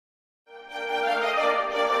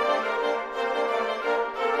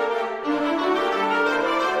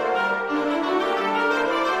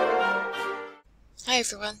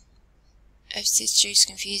everyone, if this is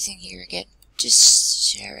confusing here again, just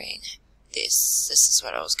sharing this is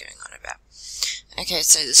what I was going on about. Okay,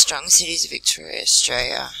 so the strong cities of Victoria,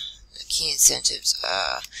 Australia, the key incentives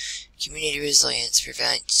are community resilience,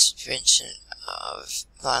 prevention of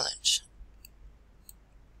violence,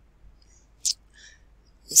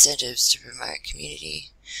 incentives to promote community.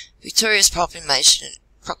 Victoria's population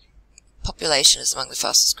is among the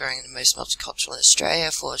fastest growing and the most multicultural in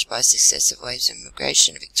Australia, forged by successive waves of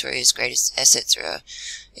immigration. Victoria's greatest assets are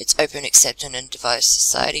its open, accepting and diverse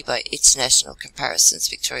society. By international comparisons,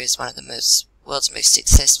 Victoria is one of the world's most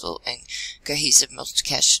successful and cohesive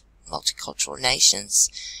multicultural nations.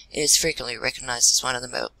 It is frequently recognized as one of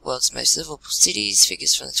the world's most livable cities.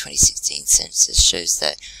 Figures from the 2016 census shows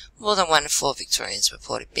that more than 1 in 4 Victorians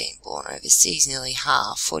reported being born overseas. Nearly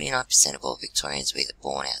half, 49% of all Victorians, were either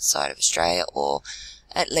born outside of Australia or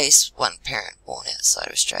at least one parent born outside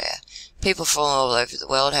of Australia. People from all over the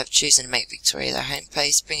world have chosen to make Victoria their home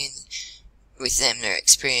place, bringing with them their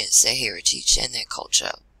experience, their heritage and their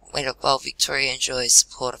culture. While Victoria enjoys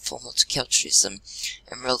support for multiculturalism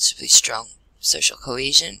and relatively strong social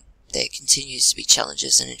cohesion, there continues to be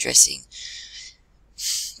challenges in addressing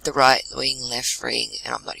the right wing, left wing,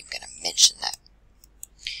 and I'm not even going to mention that.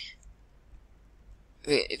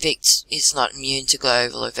 Vic is not immune to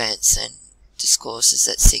global events and discourses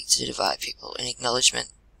that seek to divide people. In acknowledging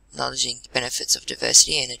the benefits of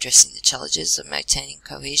diversity and addressing the challenges of maintaining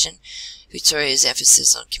cohesion, Victoria's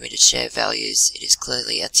emphasis on committed shared values, it is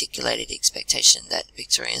clearly articulated expectation that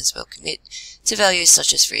Victorians will commit to values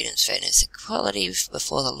such as freedom, fairness, equality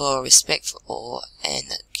before the law, respect for all, and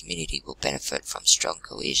that the community will benefit from strong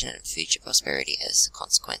cohesion and future prosperity as a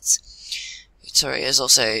consequence. Victoria has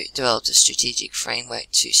also developed a strategic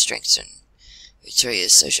framework to strengthen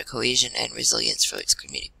Victoria's social cohesion and resilience for its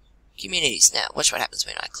communities. Now, watch what happens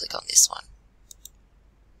when I click on this one.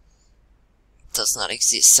 It does not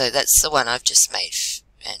exist, so that's the one I've just made,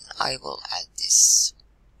 and I will add this.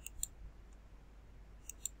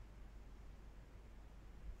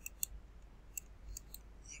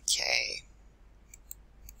 Okay.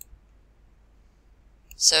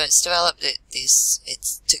 So it's developed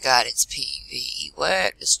it's to guide its PVE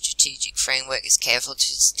work. The strategic framework is careful to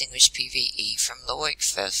distinguish PVE from law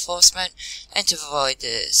enforcement and to avoid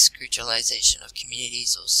the scrutinisation of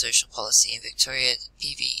communities or social policy. In Victoria, the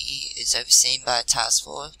PVE is overseen by a task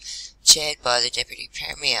force chaired by the Deputy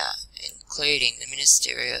Premier, including the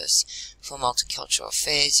Ministerials for Multicultural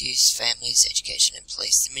Affairs, Youth, Families, Education and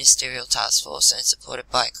Police. The Ministerial Task Force is supported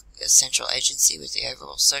by a central agency with the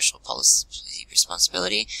overall social policy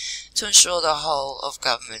responsibility to ensure the whole of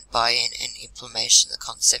government buy-in and implementation. The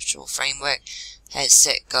conceptual framework has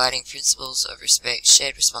set guiding principles of respect,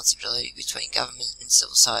 shared responsibility between government and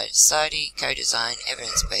civil society, co-design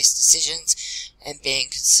evidence-based decisions, and being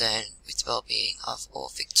concerned with the well-being of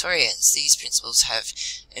all Victorians. These principles have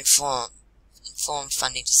informed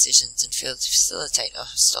funding decisions and facilitate a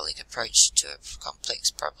holistic approach to a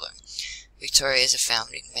complex problem. Victoria is a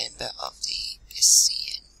founding member of the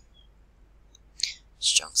SCN,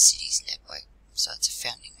 Strong Cities Network, so it's a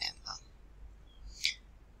founding member.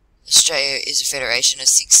 Australia is a federation of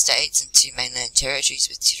 6 states and 2 mainland territories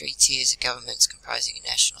with 3 tiers of governments comprising a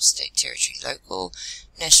national, state, territory, local.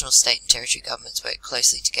 National, state and territory governments work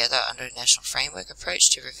closely together under a national framework approach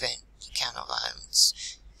to prevent counter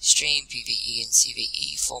violence. Stream, PVE and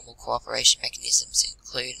CVE formal cooperation mechanisms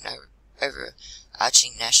include an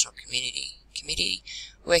overarching national committee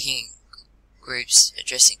working groups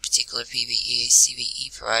addressing particular PVE,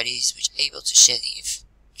 CVE priorities which are able to share the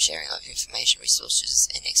sharing of information, resources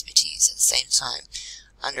and expertise. At the same time,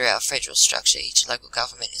 under our federal structure, each local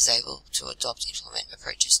government is able to adopt and implement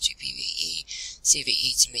approaches to PVE,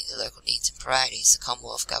 CVE to meet the local needs and priorities. The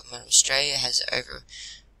Commonwealth Government of Australia has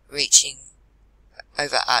overarching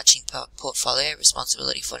portfolio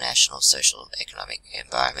responsibility for national, social, economic,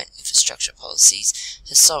 environment, infrastructure policies,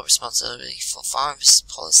 has sole responsibility for foreign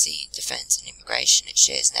policy, defence and immigration. It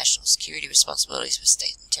shares national security responsibilities with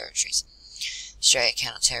states and territories. Australia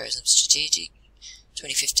Counter-Terrorism Strategy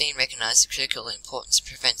 2015 recognised the critical importance of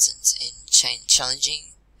prevention in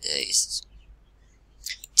challenging these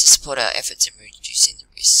to support our efforts in reducing the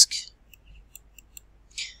risk.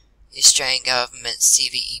 The Australian Government's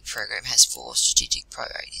CVE program has 4 strategic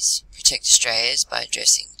priorities. Protect Australians by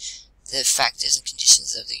addressing the factors and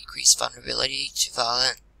conditions of the increased vulnerability to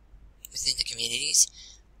violence within the communities.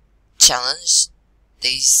 Challenge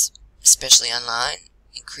these, especially online.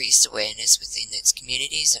 Increased awareness within its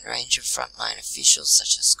communities and a range of frontline officials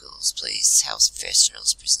such as schools, police, health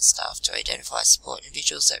professionals, prison staff to identify support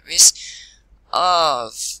individuals at risk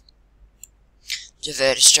of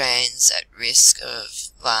divert Australians at risk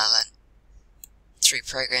of violence through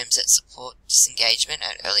programs that support disengagement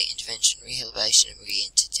and early intervention, rehabilitation and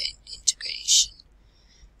reintegration.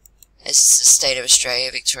 As the state of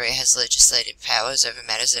Australia, Victoria has legislative powers over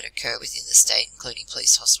matters that occur within the state, including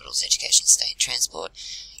police, hospitals, education, state transport.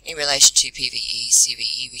 In relation to PVE,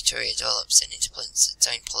 CVE, Victoria develops and implements its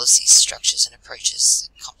own policies, structures and approaches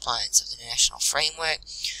the compliance of the national framework,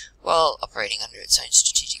 while operating under its own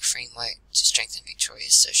strategic framework to strengthen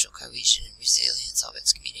Victoria's social cohesion and resilience of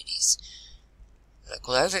its communities.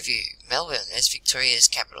 Local overview. Melbourne. As Victoria's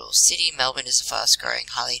capital city, Melbourne is a fast-growing,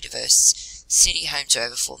 highly diverse city home to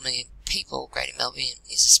over 4 million people. Greater Melbourne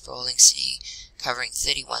is a sprawling city covering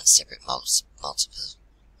 31 separate multiple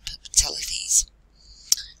localities.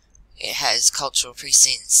 It has cultural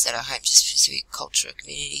precincts that are home to specific cultural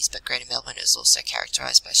communities, but Greater Melbourne is also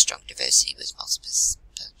characterised by strong diversity with multiple...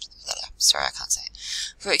 Sorry, I can't say it.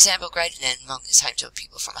 For example, Greater Dandenong is home to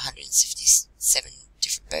people from 157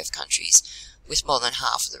 different birth countries, with more than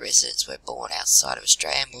half of the residents were born outside of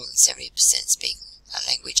Australia, more than 70% speak a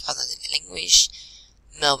language other than English.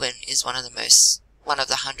 Melbourne is one of the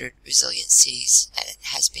 100 resilient cities, and it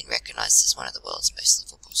has been recognised as one of the world's most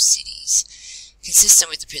livable cities. Consistent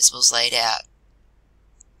with the principles laid out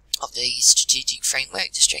of the strategic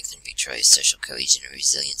framework to strengthen Victoria's social cohesion and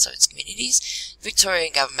resilience of its communities, the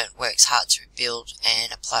Victorian government works hard to build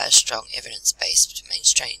and apply a strong evidence base to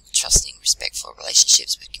mainstream trusting, respectful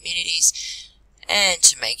relationships with communities, and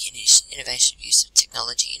to make innovative use of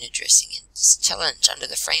technology in addressing this challenge. Under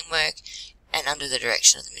the framework and under the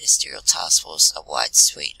direction of the Ministerial Task Force, a wide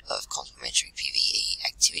suite of complementary PVE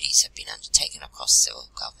activities have been undertaken across several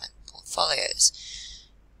government portfolios.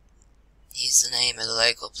 Here's the name of the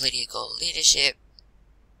local political leadership.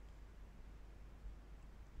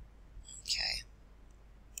 Okay.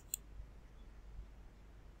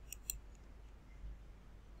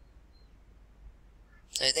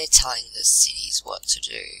 So they're telling the cities what to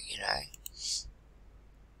do, you know.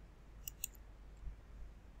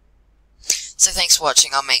 So thanks for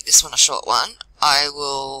watching. I'll make this one a short one. I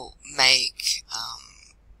will make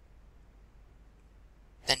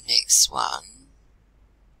the next one.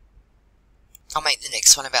 I'll make the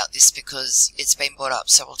next one about this because it's been brought up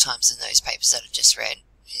several times in those papers that I've just read.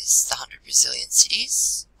 Is the 100 Resilient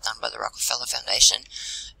Cities, done by the Rockefeller Foundation.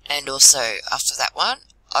 And also, after that one,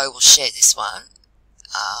 I will share this one.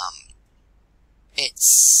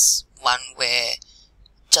 It's one where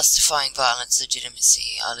justifying violence,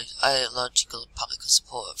 legitimacy, ideological public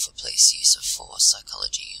support for police use of force,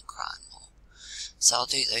 psychology and crime law. So I'll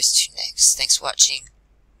do those two next. Thanks for watching.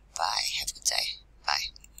 Bye. Have a good day.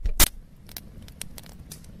 Bye.